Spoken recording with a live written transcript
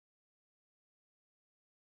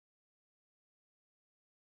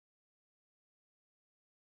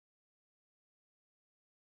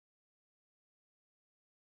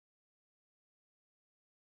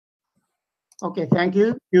Okay, thank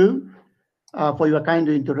you for your kind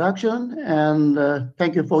introduction, and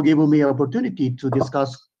thank you for giving me an opportunity to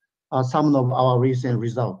discuss some of our recent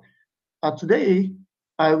results. Today,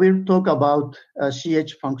 I will talk about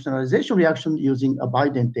CH functionalization reaction using a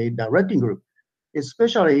bidentate directing group.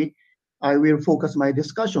 Especially, I will focus my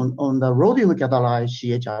discussion on the rhodium catalyzed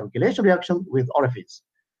CH alkylation reaction with olefins.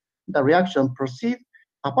 The reaction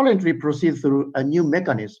apparently proceeds through a new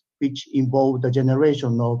mechanism which involves the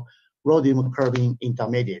generation of rhodium curving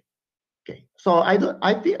intermediate. Okay, so I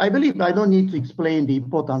believe I don't need to explain the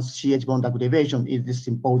importance CH bond activation in this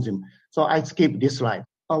symposium. So I skip this slide.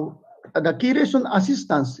 The chelation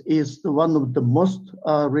assistance is one of the most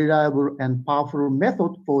reliable and powerful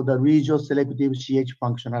method for the regioselective CH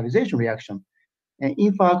functionalization reaction. And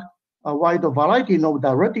in fact, a wide variety of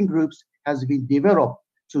directing groups has been developed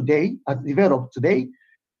today.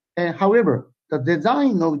 And however, the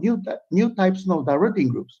design of new types of directing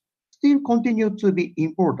groups still continue to be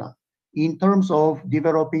important in terms of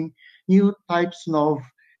developing new types of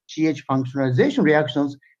CH functionalization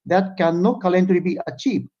reactions that cannot currently be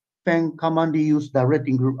achieved when commonly used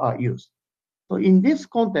directing groups are used. So in this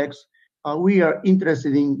context, we are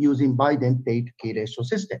interested in using bidentate chelation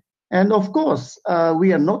system. And of course,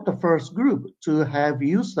 we are not the first group to have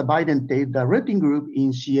used the bidentate directing group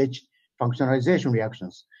in CH functionalization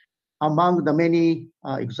reactions. Among the many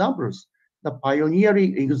examples, the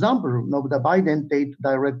pioneering example of the bidentate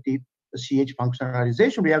directed CH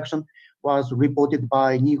functionalization reaction was reported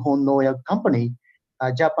by Nihon Noya Company,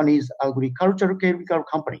 a Japanese agricultural chemical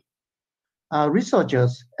company.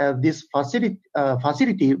 Researchers at this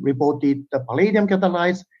facility reported the palladium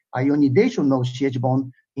catalyzed ionization of CH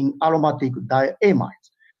bond in aromatic diamides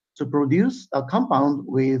to produce a compound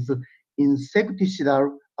with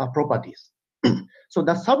insecticidal properties. So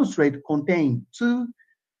the substrate contained two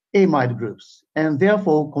amide groups and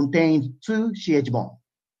therefore contained two CH bonds,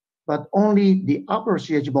 but only the upper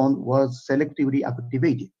CH bond was selectively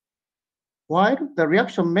activated. While the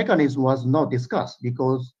reaction mechanism was not discussed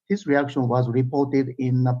because this reaction was reported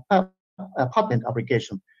in a patent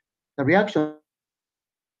application, the reaction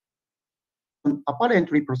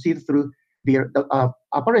apparently proceeds via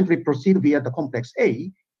the complex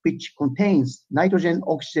A, which contains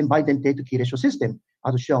nitrogen-oxygen bidentate chelation system,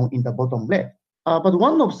 as shown in the bottom left. But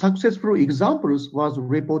one of successful examples was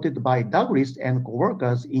reported by Douglas and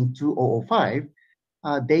co-workers in 2005.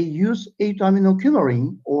 They used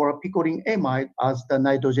 8-aminocumulin or picoline amide as the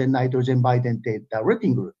nitrogen-nitrogen bidentate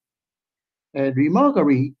directing group.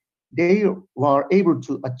 Remarkably, they were able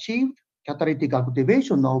to achieve catalytic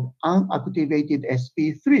activation of unactivated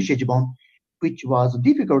sp3 CH bond, which was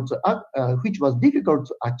difficult to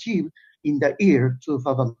achieve in the year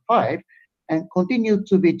 2005 and continued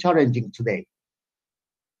to be challenging today.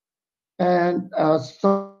 And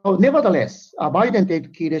so nevertheless, a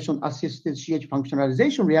bidentate chelation assisted CH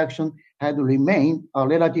functionalization reaction had remained a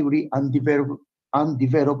relatively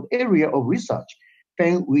undeveloped area of research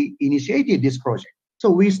when we initiated this project.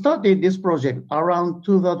 So we started this project around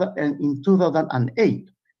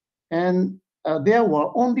 2008, and there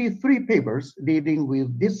were only 3 papers dealing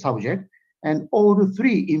with this subject, and all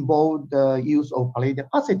 3 involved the use of palladium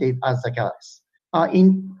acetate as a catalyst.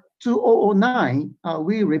 In 2009,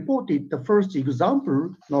 we reported the first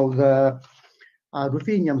example of the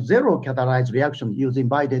ruthenium zero catalyzed reaction using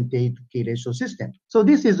bidentate chelation system. So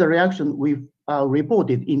this is a reaction we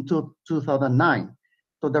reported in 2009.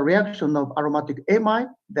 So the reaction of aromatic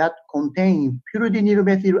amide that contain pyridinyl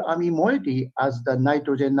methylamine moiety as the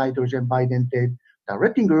nitrogen-nitrogen bidentate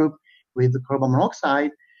directing group with carbon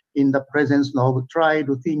monoxide in the presence of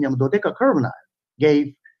tri-ruthenium dodecacarbonyl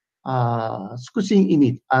gave squishing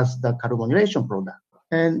imide as the carbonylation product.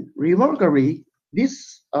 And remarkably,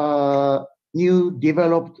 this new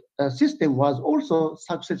developed system was also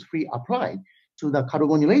successfully applied to the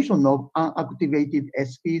carbonylation of unactivated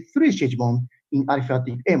sp3 CH bond in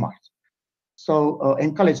aliphatic amides. So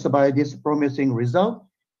encouraged by this promising result,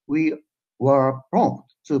 we were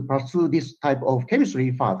prompt to pursue this type of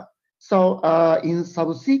chemistry further. So in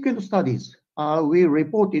subsequent studies, we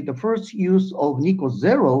reported the first use of Nico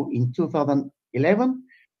 0 in 2011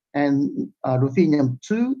 and ruthenium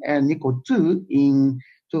 2 and Nico 2 in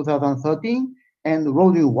 2013 and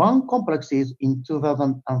rhodium 1 complexes in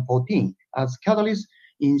 2014 as catalysts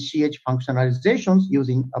in CH functionalizations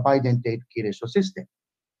using a bidentate chelation system.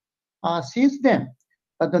 Since then,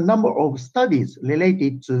 the number of studies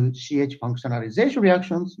related to CH functionalization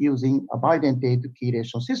reactions using a bidentate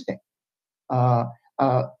chelation system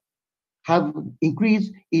have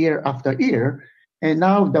increased year after year, and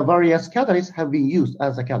now the various catalysts have been used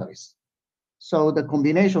as a catalyst. So the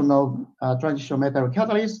combination of transition metal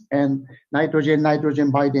catalyst and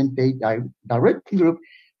nitrogen-nitrogen bidentate directing group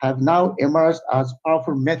have now emerged as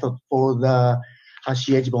powerful method for the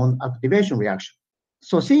CH bond activation reaction.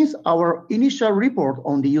 So since our initial report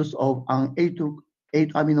on the use of an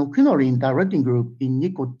 8-aminokinoline directing group in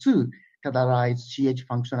nickel-2 catalyzed CH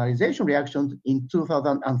functionalization reactions in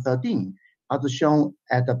 2013, as shown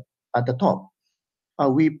at the top,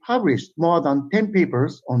 we published more than 10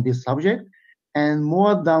 papers on this subject and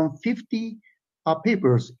more than 50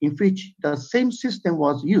 papers in which the same system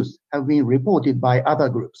was used have been reported by other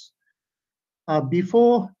groups.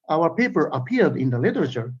 Before our paper appeared in the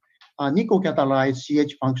literature, nickel-catalyzed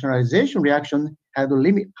CH functionalization reaction have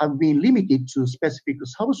been limited to specific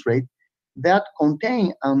substrate that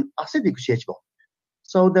contain an acidic CH bond.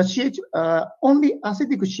 So the only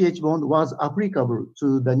acidic CH bond was applicable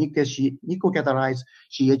to the nickel-catalyzed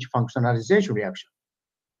CH functionalization reaction.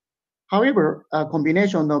 However, a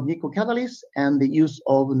combination of nickel catalysts and the use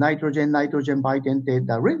of nitrogen-nitrogen bidentate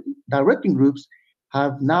directing groups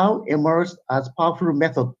have now emerged as powerful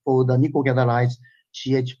method for the nickel-catalyzed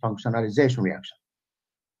CH functionalization reaction.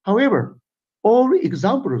 However, all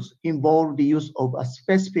examples involve the use of a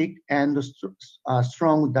specific and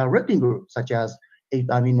strong directing group, such as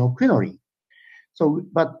 8-aminokinoline. So,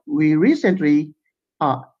 but we recently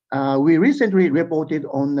reported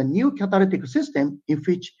on a new catalytic system in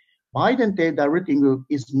which bidentate directing group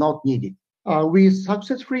is not needed. We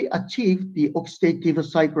successfully achieved the oxidative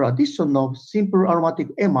cycle addition of simple aromatic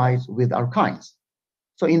amides with alkynes.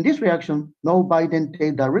 So in this reaction, no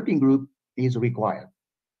bidentate directing group is required.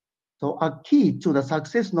 So a key to the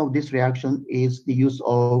success of this reaction is the use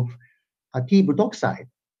of a T-butoxide.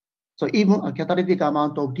 So even a catalytic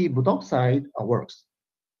amount of T-butoxide works.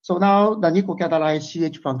 So now the nickel-catalyzed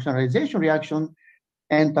CH functionalization reaction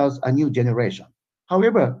enters a new generation.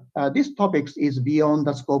 However, this topic is beyond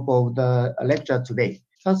the scope of the lecture today.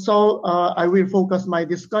 So I will focus my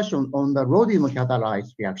discussion on the rhodium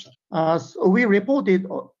catalyzed reaction. So we reported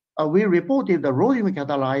the rhodium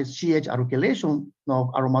catalyzed CH alkylation of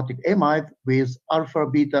aromatic amide with alpha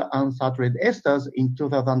beta unsaturated esters in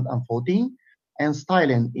 2014 and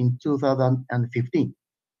styrene in 2015.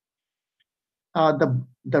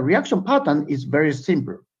 The reaction pattern is very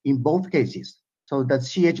simple in both cases. So the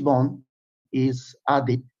CH bond is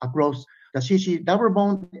added across the CC double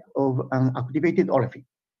bond of an activated olefin.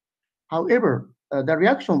 However, the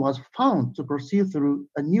reaction was found to proceed through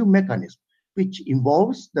a new mechanism, which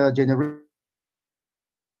involves the generation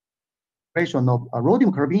of a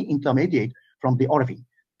rhodium carbene intermediate from the olefin.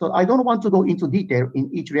 So I don't want to go into detail in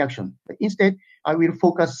each reaction. But instead, I will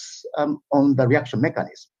focus on the reaction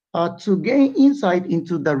mechanism. To gain insight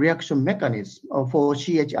into the reaction mechanism for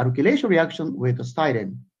CH alkylation reaction with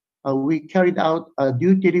styrene, we carried out a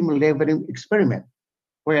deuterium leveling experiment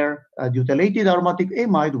where deuterated aromatic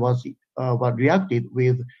amide was reacted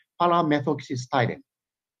with para-methoxystyrene.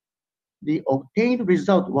 The obtained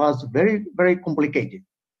result was very, very complicated.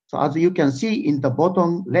 So as you can see in the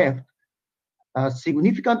bottom left, a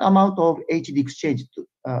significant amount of HD exchange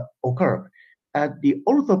occurred at the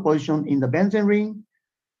ortho position in the benzene ring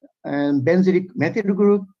and benzylic methyl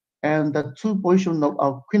group and the 2 position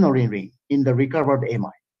of quinoline ring in the recovered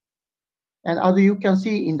amide. And as you can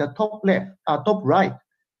see in the top right,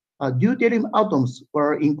 deuterium atoms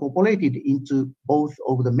were incorporated into both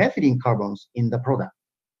of the methylene carbons in the product.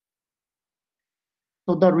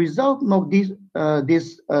 So the result of this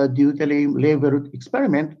deuterium level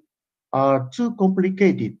experiment are too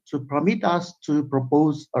complicated to permit us to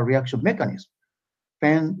propose a reaction mechanism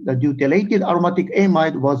when the deuterated aromatic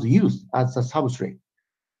amide was used as a substrate.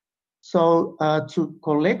 So to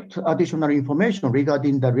collect additional information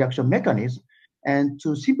regarding the reaction mechanism and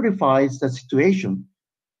to simplify the situation,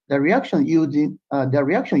 the reaction using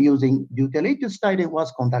deuterated styrene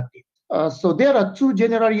was conducted. So there are two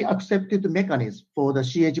generally accepted mechanisms for the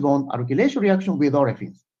CH bond alkylation reaction with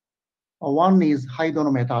olefins. One is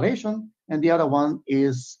hydrometallation, and the other one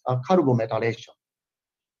is carbometallation.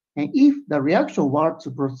 And if the reaction were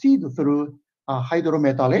to proceed through a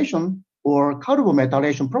hydrometallation or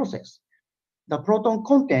carbometallation process, the proton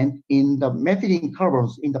content in the methylene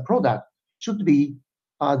carbons in the product should be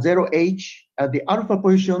 0H at the alpha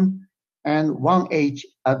position and 1H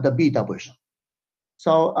at the beta position.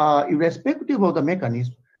 So irrespective of the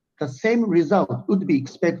mechanism, the same result would be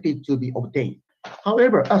expected to be obtained.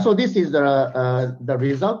 However, so this is the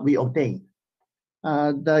result we obtained.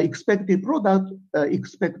 The expected product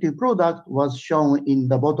was shown in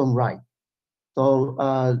the bottom right. So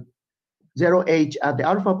 0H at the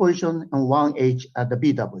alpha position and 1H at the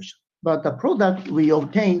beta position. But the product we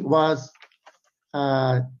obtained was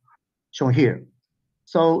shown here.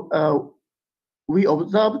 So we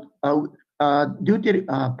observed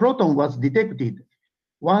proton was detected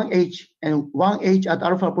 1H and 1H at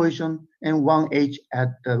alpha position and 1H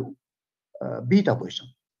at the beta position.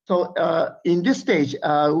 So in this stage,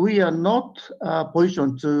 we are not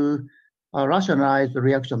positioned to rationalize the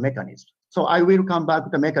reaction mechanism. So I will come back to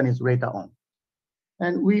the mechanism later on.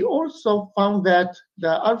 And we also found that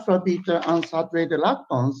the alpha-beta unsaturated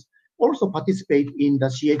lactones also participate in the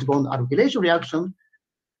CH bond alkylation reaction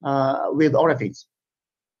with olefins.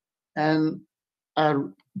 And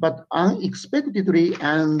but unexpectedly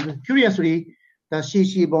and curiously, the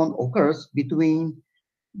CC bond occurs between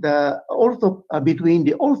the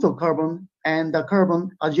ortho carbon and the carbon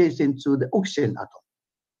adjacent to the oxygen atom.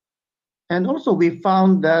 And also we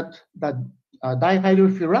found that the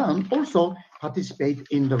dihydrofuran also participate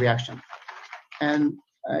in the reaction. And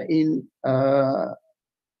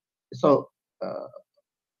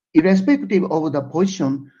irrespective of the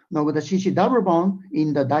position of the CC double bond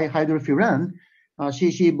in the dihydrofuran,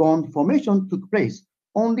 CC bond formation took place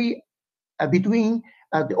only between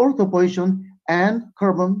the ortho position and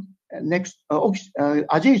carbon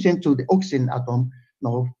adjacent to the oxygen atom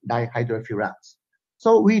of dihydrofurans.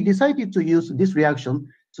 So we decided to use this reaction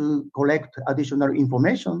to collect additional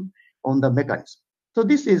information on the mechanism. So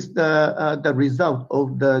this is the result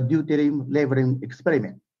of the deuterium leveling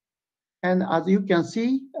experiment. And as you can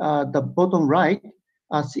see, the bottom right,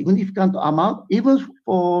 a significant amount, even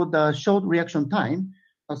for the short reaction time,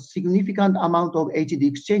 a significant amount of HD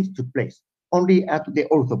exchange took place only at the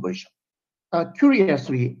ortho position.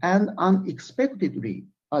 Curiously and unexpectedly,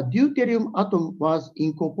 a deuterium atom was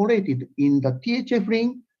incorporated in the THF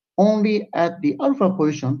ring only at the alpha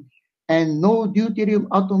position, and no deuterium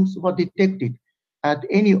atoms were detected at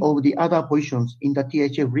any of the other positions in the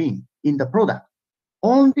THF ring in the product.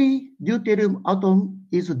 Only deuterium atom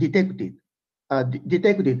is detected at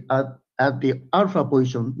the alpha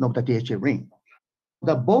position of the THF ring.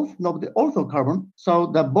 Both of the ortho carbon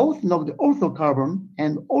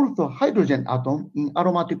and ortho hydrogen atom in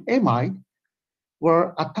aromatic amide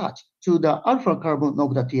were attached to the alpha carbon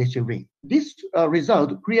of the THF ring. This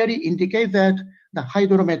result clearly indicates that the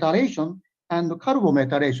hydrometallation and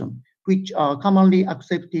carbometallation, which are commonly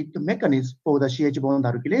accepted mechanisms for the CH bond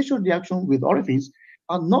alkylation reaction with olefins,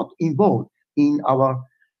 are not involved in our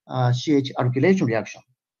CH alkylation reaction.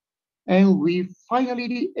 And we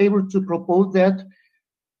finally able to propose that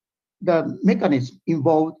the mechanism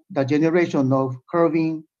involved the generation of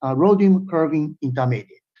curving, rhodium curving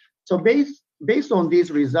intermediate. So based on this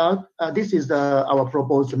result, this is our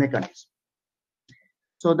proposed mechanism.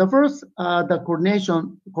 So the first, the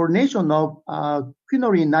coordination of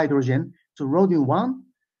quinoline nitrogen to rhodium-1,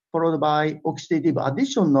 followed by oxidative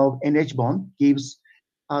addition of NH bond, gives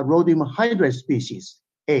rhodium hydride species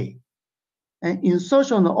A. And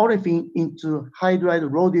insertion of olefin into hydride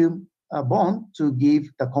rhodium bond to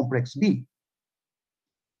give the complex B.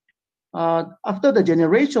 After the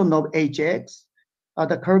generation of HX,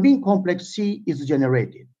 the carbene complex C is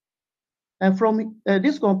generated. And from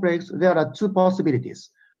this complex, there are two possibilities.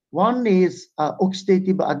 One is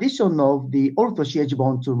oxidative addition of the ortho CH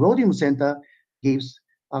bond to rhodium center gives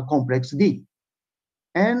complex D.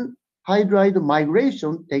 And hydride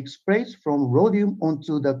migration takes place from rhodium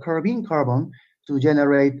onto the carbene carbon to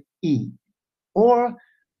generate E. Or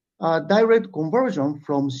direct conversion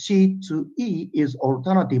from C to E is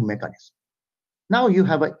alternative mechanism. Now you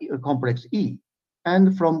have a complex E.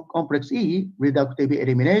 And from complex E, reductive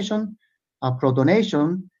elimination,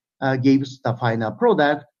 protonation gives the final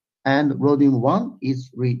product, and rhodium-1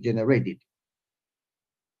 is regenerated.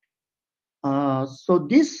 So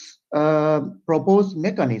this proposed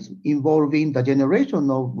mechanism involving the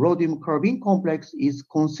generation of rhodium carbene complex is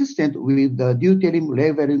consistent with the deuterium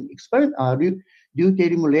leveling experiment,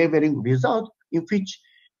 deuterium leveling result, in which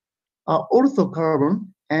ortho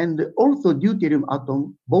carbon and ortho deuterium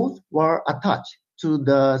atom both were attached to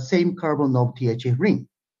the same carbon of THF ring.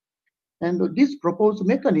 And this proposed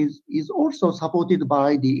mechanism is also supported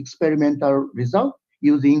by the experimental result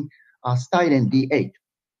using styrene D8.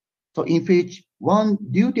 So in which one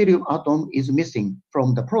deuterium atom is missing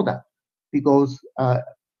from the product because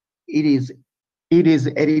it is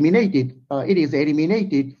eliminated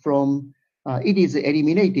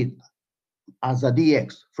as a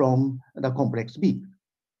DX from the complex B.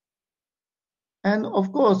 And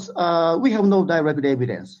of course, we have no direct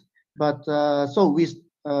evidence, but so we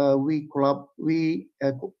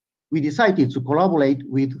decided to collaborate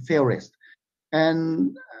with theorists,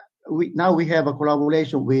 and now we have a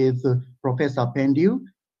collaboration with Professor Pendew,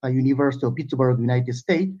 University of Pittsburgh, United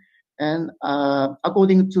States, and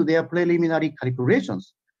according to their preliminary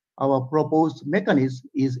calculations, our proposed mechanism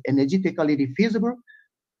is energetically feasible,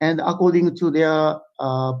 and according to their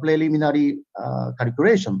preliminary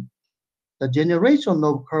calculation, the generation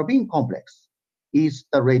of carbene complex is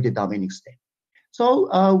the rate determining step. So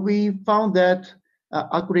we found that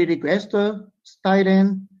acrylic ester,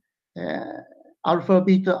 styrene, alpha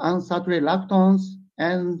beta unsaturated lactones,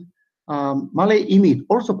 and malate imide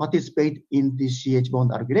also participate in this CH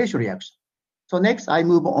bond alkylation reaction. So next, I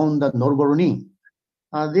move on the norbornene.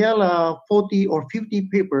 There are 40 or 50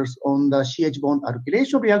 papers on the CH bond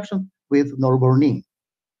alkylation reaction with norbornene.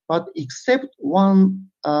 But except one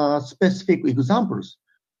specific examples,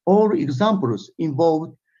 all examples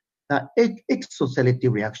involve the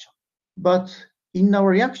exoselective reaction. But in our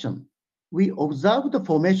reaction, we observe the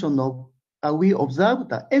formation of, we observe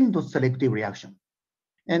the endoselective reaction.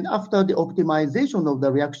 And after the optimization of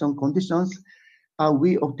the reaction conditions,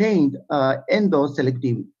 we obtained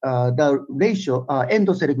endoselective, the ratio,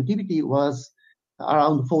 endoselectivity was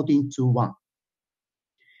around 14:1.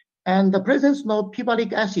 And the presence of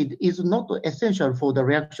piperidonic acid is not essential for the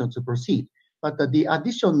reaction to proceed, but the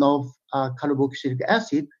addition of carboxylic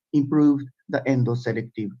acid improved the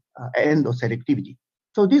endoselectivity.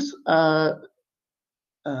 So this,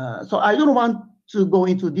 so I don't want to go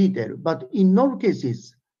into detail, but in all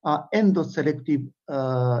cases, endoselective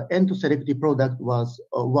product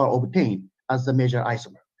were obtained as a major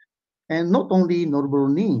isomer, and not only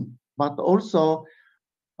norbornene, but also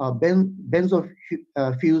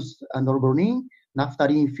benzo-fused norbornene,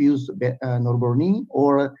 naphthalene-fused norbornene,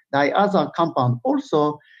 or the other compound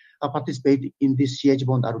also participate in this CH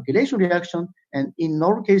bond alkylation reaction, and in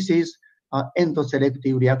all cases,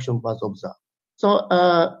 endoselective reaction was observed. So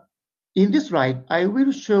in this slide, I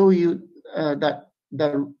will show you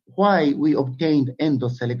why we obtained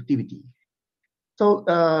endoselectivity. So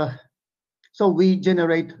so we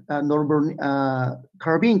generate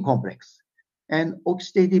carbene complex, and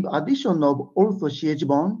oxidative addition of ortho CH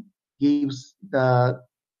bond gives the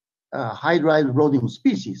hydride rhodium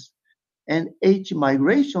species, and H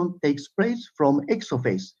migration takes place from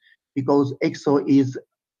exophase because exo is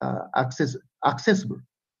accessible.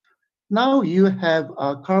 Now you have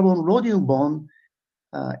a carbon rhodium bond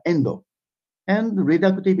endo, and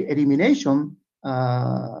reductive elimination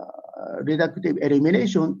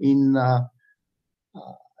in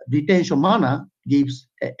retention manner gives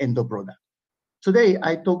endo product. Today,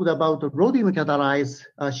 I talked about the rhodium catalyzed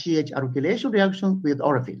CH alkylation reaction with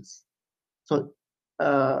olefins. So,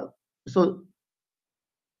 so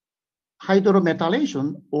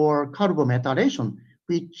hydrometallation or carbometallation,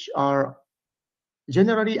 which are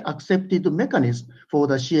generally accepted mechanism for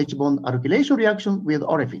the CH bond alkylation reaction with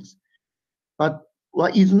olefins, but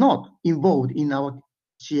what is not involved in our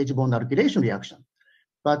CH bond alkylation reaction.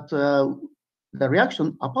 But the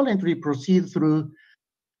reaction apparently proceeds through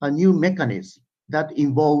a new mechanism that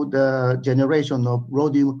involve the generation of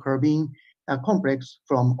rhodium carbene complex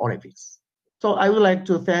from olefins. So I would like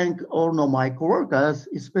to thank all of my coworkers,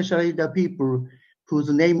 especially the people whose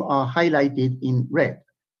names are highlighted in red.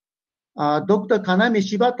 Dr. Kaname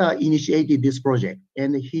Shibata initiated this project,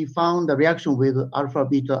 and he found the reaction with alpha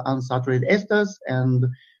beta unsaturated esters and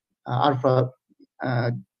alpha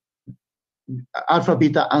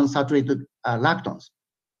beta unsaturated lactones.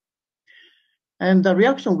 And the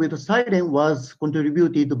reaction with styrene was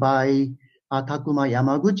contributed by Takuma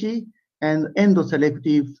Yamaguchi, and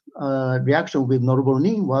endoselective reaction with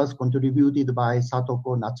norbornene was contributed by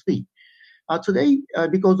Satoko Natsui. Today,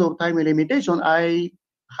 because of time limitation, I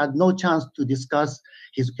had no chance to discuss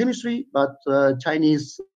his chemistry, but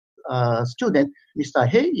Chinese student, Mr.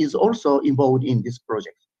 He, is also involved in this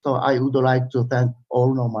project. So I would like to thank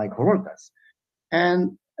all of my coworkers.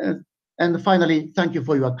 And finally, thank you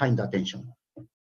for your kind attention.